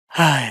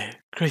Hi,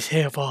 Chris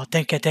here for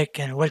Tech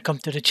and welcome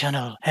to the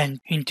channel. And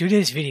in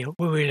today's video,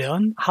 we will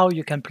learn how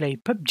you can play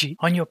PUBG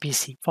on your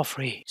PC for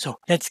free. So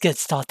let's get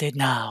started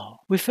now.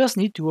 We first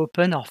need to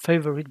open our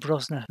favorite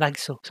browser like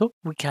so. So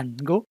we can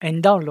go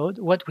and download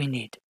what we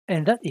need.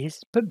 And that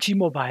is PUBG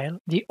Mobile,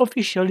 the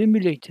official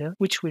emulator,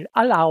 which will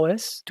allow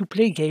us to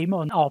play game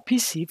on our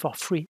PC for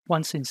free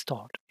once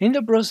installed. In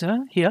the browser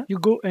here, you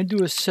go and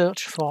do a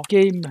search for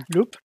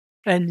GameLoop.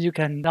 And you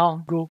can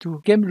now go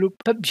to GameLoop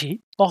PUBG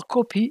or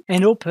copy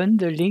and open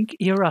the link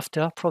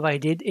hereafter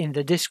provided in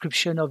the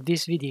description of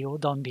this video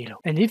down below.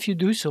 And if you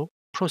do so,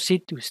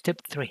 proceed to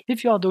step 3.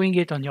 If you are doing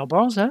it on your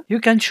browser, you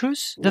can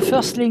choose the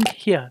first link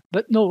here.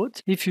 But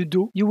note, if you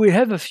do, you will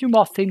have a few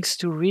more things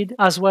to read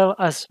as well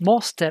as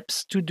more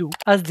steps to do,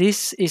 as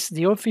this is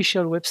the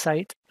official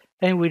website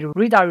and will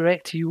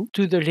redirect you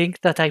to the link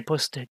that I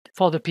posted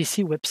for the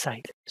PC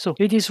website. So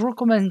it is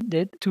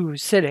recommended to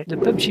select the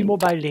PUBG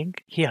Mobile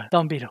link here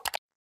down below.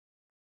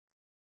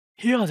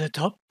 Here at the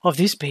top of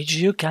this page,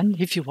 you can,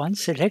 if you want,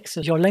 select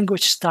your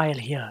language style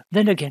here.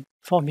 Then again,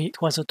 for me,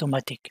 it was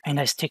automatic and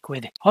I stick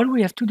with it. All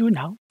we have to do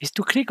now is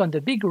to click on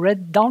the big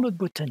red download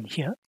button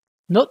here.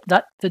 Note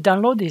that the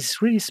download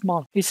is really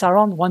small. It's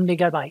around 1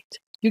 megabyte.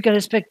 You can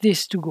expect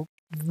this to go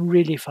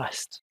really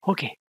fast.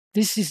 Okay.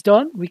 This is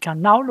done, we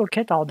can now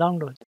locate our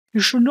download. You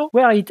should know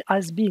where it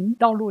has been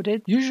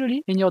downloaded,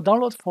 usually in your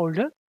download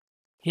folder,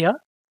 here.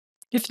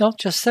 If not,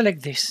 just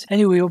select this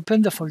and you will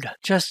open the folder.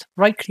 Just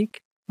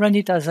right-click, run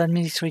it as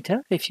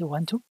administrator if you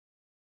want to.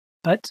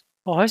 But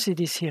for us, it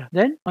is here.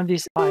 Then on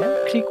this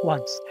file, click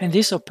once and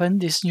this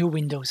opens this new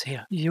windows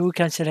here. You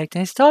can select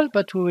install,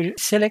 but we will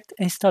select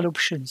install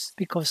options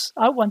because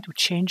I want to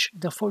change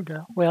the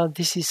folder where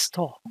this is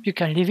stored. You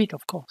can leave it,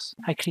 of course.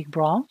 I click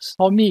browse.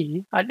 For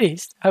me, at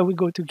least, I will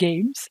go to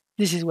games.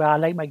 This is where I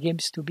like my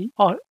games to be.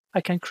 Or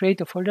I can create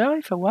a folder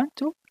if I want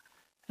to.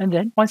 And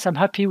then once I'm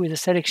happy with the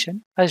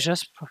selection, I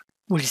just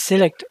will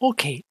select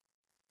OK.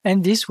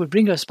 And this will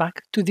bring us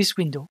back to this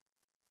window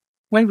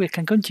when we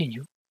can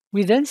continue.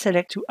 We then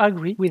select to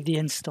agree with the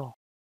install.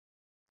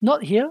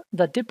 Note here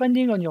that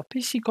depending on your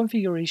PC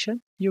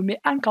configuration, you may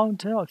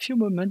encounter a few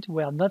moments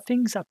where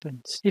nothing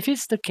happens. If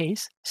it's the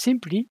case,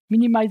 simply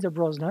minimize the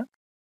browser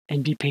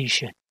and be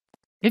patient.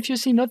 If you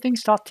see nothing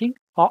starting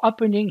or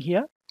happening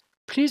here,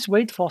 please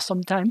wait for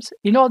some time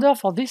in order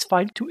for this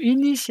file to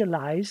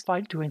initialize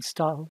file to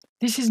install.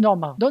 This is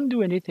normal. Don't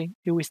do anything.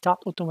 It will start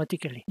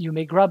automatically. You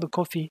may grab a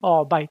coffee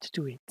or a bite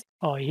to eat.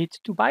 Or eat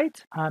to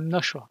bite? I'm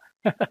not sure.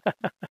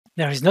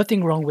 There is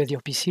nothing wrong with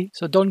your PC,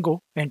 so don't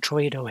go and throw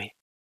it away.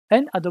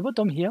 And at the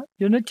bottom here,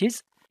 you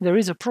notice there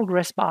is a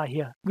progress bar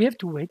here. We have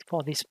to wait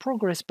for this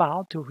progress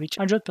bar to reach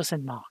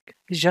 100% mark.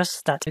 It's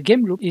just that the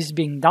GameLoop is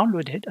being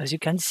downloaded, as you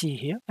can see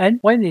here, and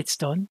when it's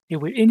done, it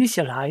will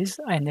initialize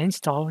and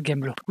install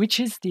GameLoop, which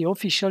is the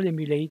official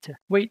emulator.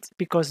 Wait,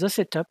 because the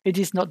setup, it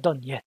is not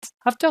done yet.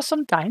 After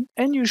some time,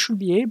 and you should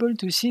be able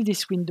to see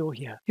this window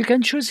here. You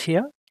can choose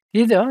here,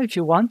 either if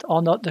you want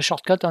or not the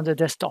shortcut on the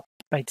desktop,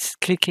 by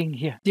clicking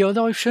here. The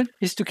other option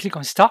is to click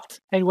on Start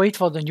and wait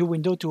for the new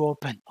window to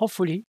open.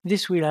 Hopefully,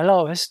 this will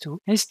allow us to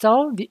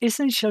install the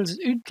essentials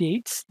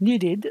updates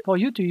needed for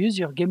you to use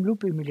your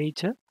GameLoop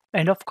emulator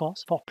and of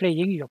course for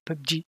playing your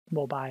PUBG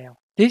Mobile.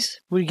 This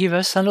will give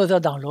us another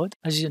download.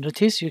 As you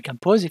notice, you can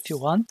pause if you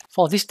want,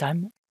 for this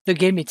time, the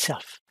game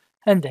itself.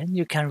 And then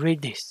you can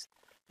read this.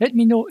 Let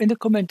me know in the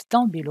comment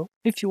down below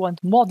if you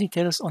want more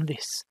details on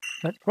this.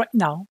 But right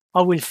now,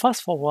 I will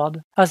fast forward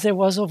as there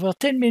was over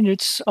 10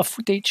 minutes of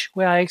footage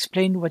where I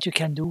explained what you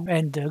can do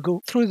and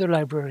go through the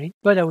library,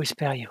 but I will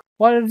spare you.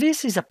 While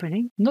this is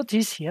happening,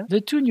 notice here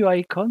the two new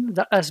icons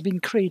that has been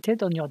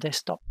created on your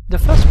desktop. The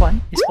first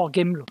one is for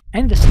GameLoop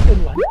and the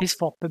second one is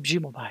for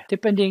PUBG Mobile.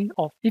 Depending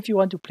on if you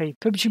want to play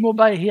PUBG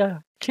Mobile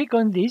here, click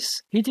on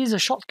this. It is a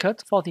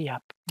shortcut for the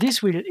app.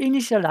 This will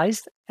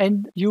initialize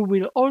and you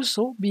will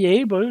also be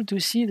able to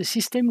see the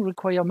system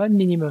requirement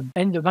minimum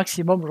and the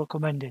maximum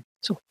recommended.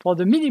 So for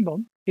the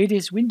minimum, it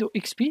is Windows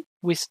XP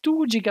with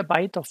 2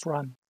 GB of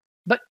RAM.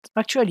 But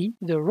actually,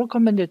 the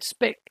recommended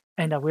spec,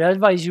 and I will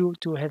advise you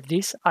to have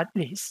this at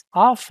least,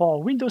 are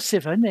for Windows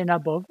 7 and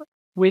above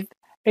with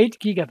 8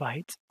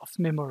 GB of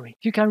memory.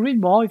 You can read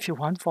more if you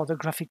want for the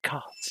graphic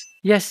cards.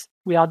 Yes,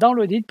 we are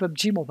downloading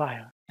PUBG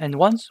Mobile. And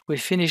once we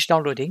finish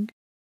downloading,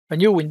 a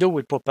new window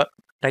will pop up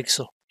like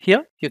so.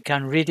 Here, you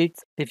can read it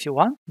if you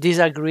want,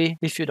 disagree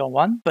if you don't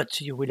want, but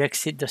you will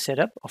exit the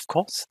setup, of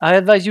course. I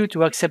advise you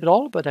to accept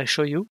all, but I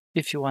show you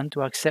if you want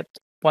to accept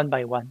one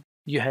by one.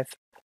 You have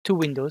 2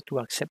 windows to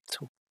accept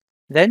to.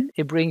 Then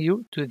it brings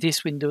you to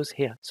these windows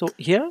here. So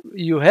here,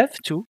 you have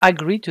to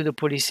agree to the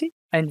policy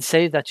and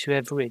say that you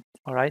have read.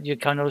 All right, you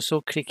can also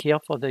click here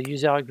for the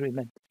user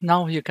agreement.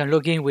 Now you can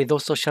log in with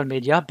those social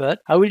media, but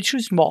I will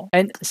choose more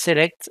and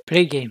select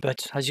play game.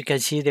 But as you can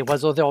see, there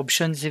was other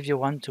options if you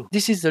want to.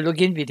 This is the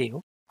login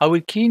video. I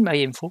will key in my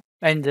info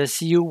and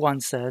see you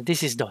once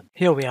this is done.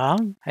 Here we are.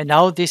 And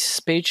now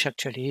this page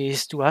actually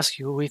is to ask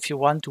you if you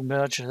want to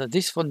merge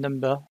this phone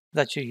number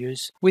that you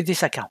use with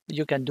this account.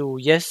 You can do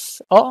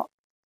yes or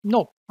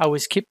No, I will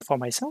skip for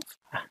myself.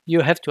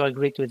 You have to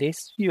agree to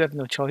this. You have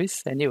no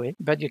choice anyway,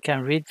 but you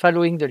can read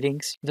following the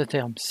links, the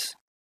terms.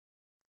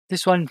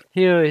 This one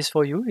here is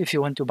for you if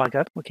you want to back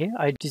up. Okay,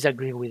 I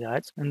disagree with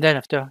that. And then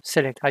after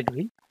select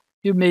agree.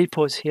 You may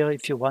pause here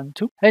if you want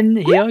to. And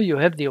here you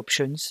have the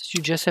options.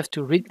 You just have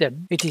to read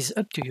them. It is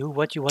up to you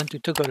what you want to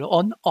toggle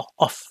on or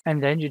off.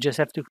 And then you just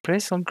have to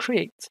press on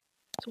create.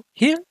 So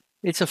here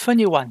it's a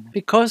funny one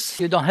because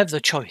you don't have the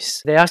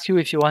choice. They ask you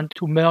if you want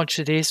to merge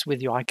this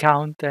with your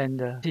account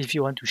and if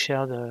you want to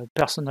share the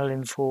personal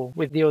info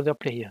with the other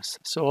players,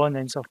 so on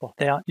and so forth.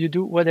 There you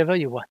do whatever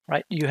you want,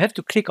 right? You have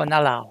to click on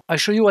allow. I'll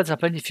show you what's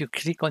happened if you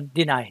click on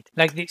denied.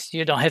 Like this,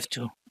 you don't have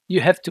to. You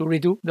have to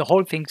redo the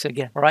whole things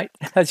again, right?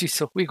 As you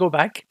saw, we go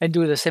back and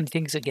do the same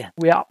things again.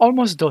 We are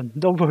almost done,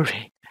 don't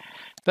worry.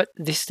 But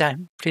this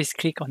time, please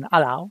click on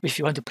allow if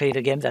you want to play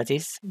the game, that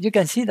is. You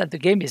can see that the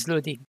game is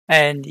loading.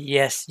 And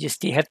yes, you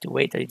still have to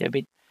wait a little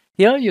bit.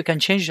 Here, you can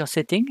change your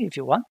setting if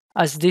you want,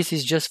 as this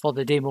is just for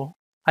the demo.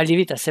 I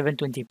leave it at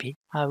 720p.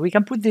 We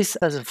can put this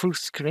as a full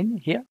screen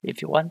here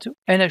if you want to.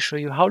 And I'll show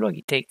you how long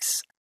it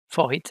takes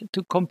for it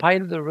to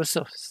compile the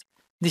resource.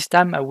 This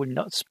time, I will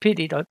not speed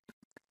it up.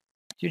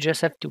 You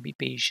just have to be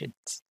patient.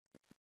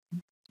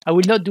 I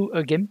will not do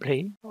a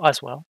gameplay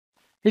as well.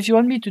 If you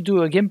want me to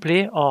do a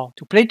gameplay or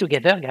to play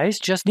together, guys,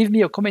 just leave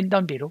me a comment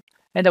down below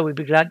and I will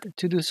be glad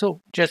to do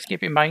so. Just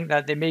keep in mind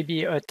that there may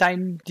be a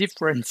time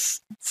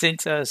difference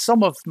since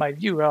some of my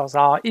viewers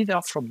are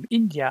either from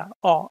India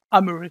or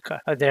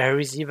America. There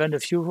is even a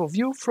few of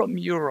you from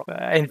Europe,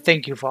 and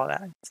thank you for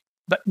that.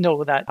 But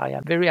know that I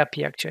am very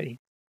happy actually.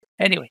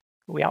 Anyway,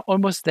 we are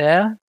almost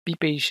there. Be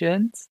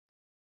patient.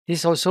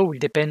 This also will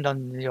depend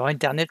on your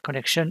internet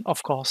connection,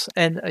 of course,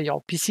 and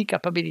your PC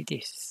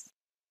capabilities.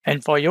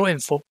 And for your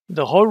info,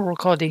 the whole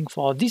recording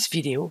for this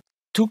video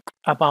took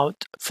about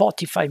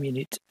 45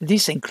 minutes.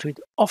 This includes,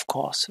 of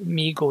course,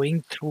 me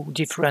going through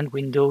different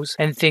windows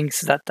and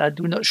things that I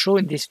do not show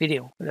in this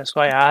video. That's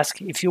why I ask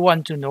if you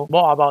want to know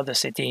more about the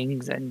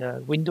settings and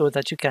the window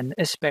that you can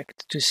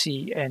expect to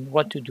see and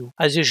what to do.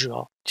 As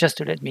usual, just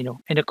to let me know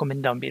in the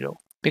comment down below.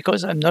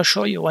 Because I'm not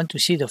sure you want to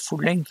see the full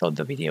length of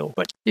the video.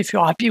 But if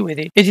you're happy with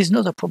it, it is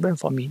not a problem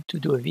for me to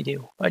do a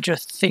video. I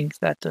just think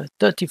that a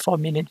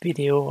 34-minute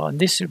video on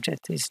this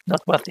subject is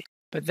not worth it.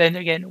 But then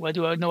again, what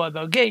do I know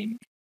about game?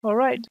 All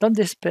right, don't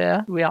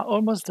despair. We are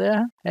almost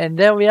there. And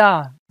there we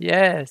are.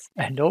 Yes.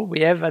 And now we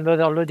have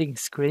another loading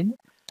screen.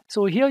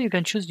 So here you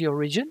can choose your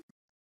region.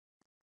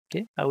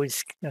 Okay, I will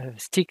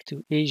stick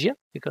to Asia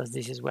because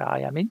this is where I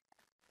am in.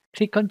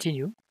 Click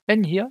continue.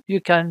 And here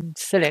you can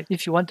select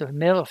if you want a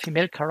male or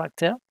female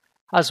character,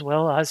 as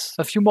well as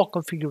a few more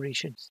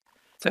configurations,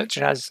 such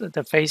as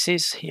the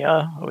faces here.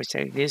 I will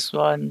take this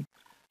one,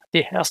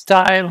 the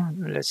hairstyle.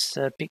 Let's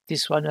pick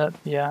this one up,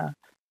 yeah.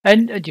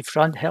 And a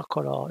different hair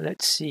color.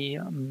 Let's see.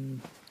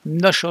 I'm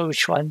not sure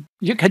which one.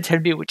 You can tell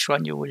me which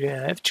one you will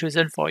have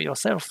chosen for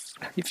yourself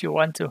if you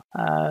want to.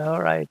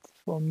 All right,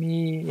 for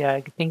me, yeah,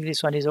 I think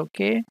this one is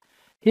okay.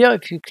 Here,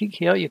 if you click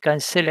here, you can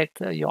select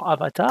your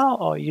avatar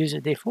or use a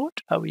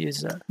default. I will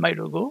use my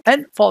logo.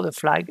 And for the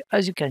flag,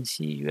 as you can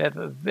see, you have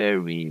a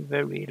very,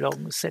 very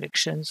long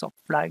selections of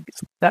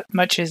flags that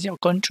matches your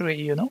country,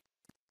 you know,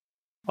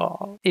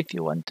 or if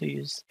you want to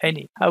use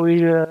any. I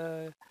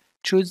will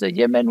choose the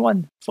Yemen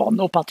one for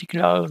no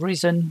particular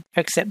reason,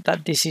 except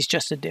that this is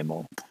just a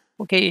demo.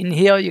 Okay, in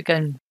here, you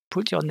can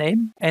put your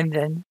name, and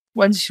then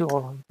once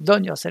you're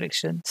done your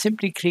selection,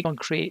 simply click on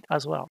create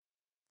as well.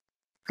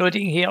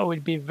 Loading here will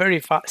be very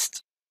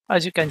fast,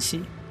 as you can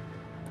see.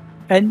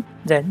 And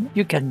then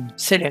you can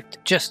select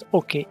just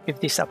OK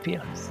if this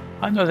appears.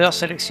 Another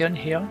selection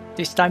here,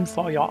 this time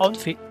for your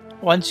outfit.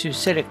 Once you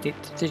select it,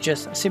 they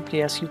just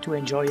simply ask you to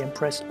enjoy and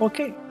press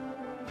OK.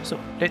 So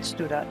let's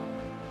do that.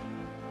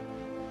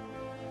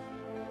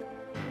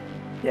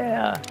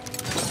 Yeah,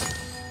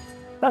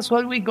 that's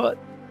what we got.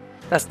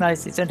 That's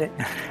nice, isn't it?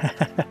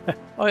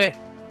 Okay.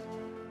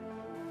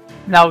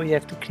 Now we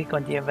have to click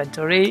on the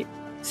inventory.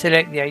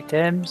 Select the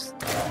items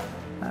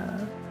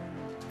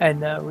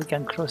and we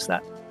can close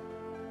that.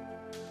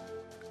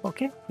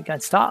 Okay, we can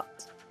start.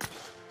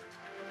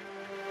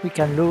 We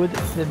can load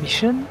the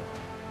mission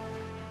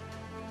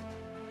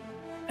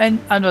and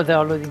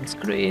another loading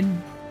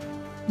screen.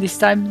 This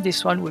time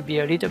this one will be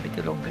a little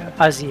bit longer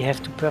as you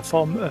have to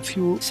perform a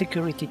few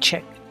security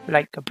checks,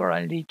 like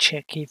apparently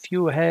check if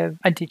you have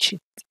anti-cheat,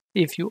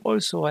 if you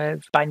also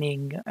have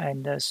banning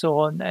and so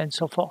on and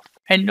so forth.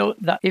 And note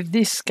that if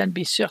this can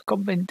be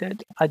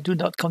circumvented, I do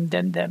not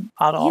condemn them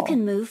at all. You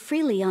can move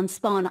freely on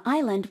Spawn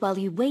Island while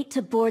you wait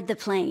to board the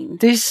plane.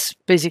 This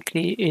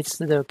basically is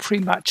the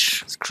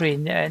pre-match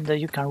screen and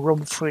you can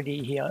roam freely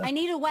here. I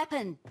need a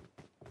weapon.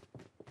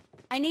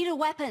 I need a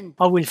weapon.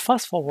 I will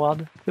fast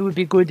forward. It would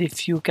be good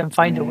if you can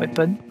find a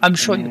weapon. I'm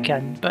sure you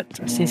can,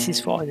 but since it's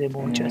for a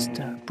demo, just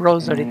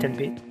browse a little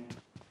bit.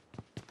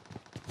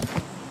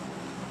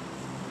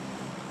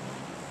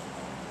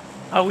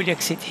 I will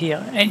exit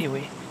here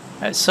anyway.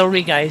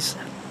 Sorry guys,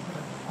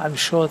 I'm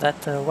sure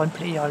that one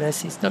player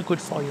less is not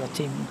good for your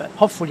team, but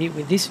hopefully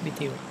with this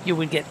video you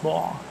will get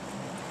more.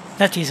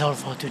 That is all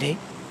for today.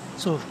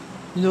 So,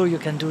 you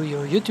can do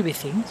your YouTube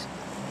things,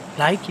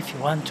 like if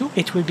you want to.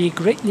 It will be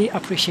greatly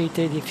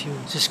appreciated if you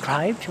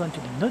subscribe, if you want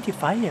to be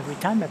notified every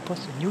time I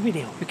post a new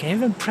video. You can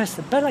even press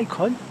the bell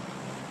icon.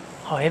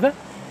 However,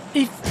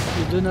 if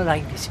you do not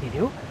like this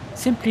video,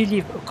 simply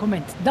leave a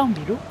comment down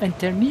below and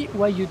tell me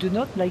why you do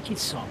not like it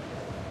so.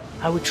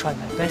 I will try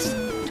my best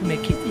to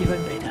make it even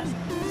better.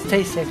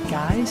 Stay safe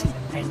guys,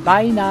 and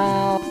bye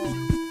now!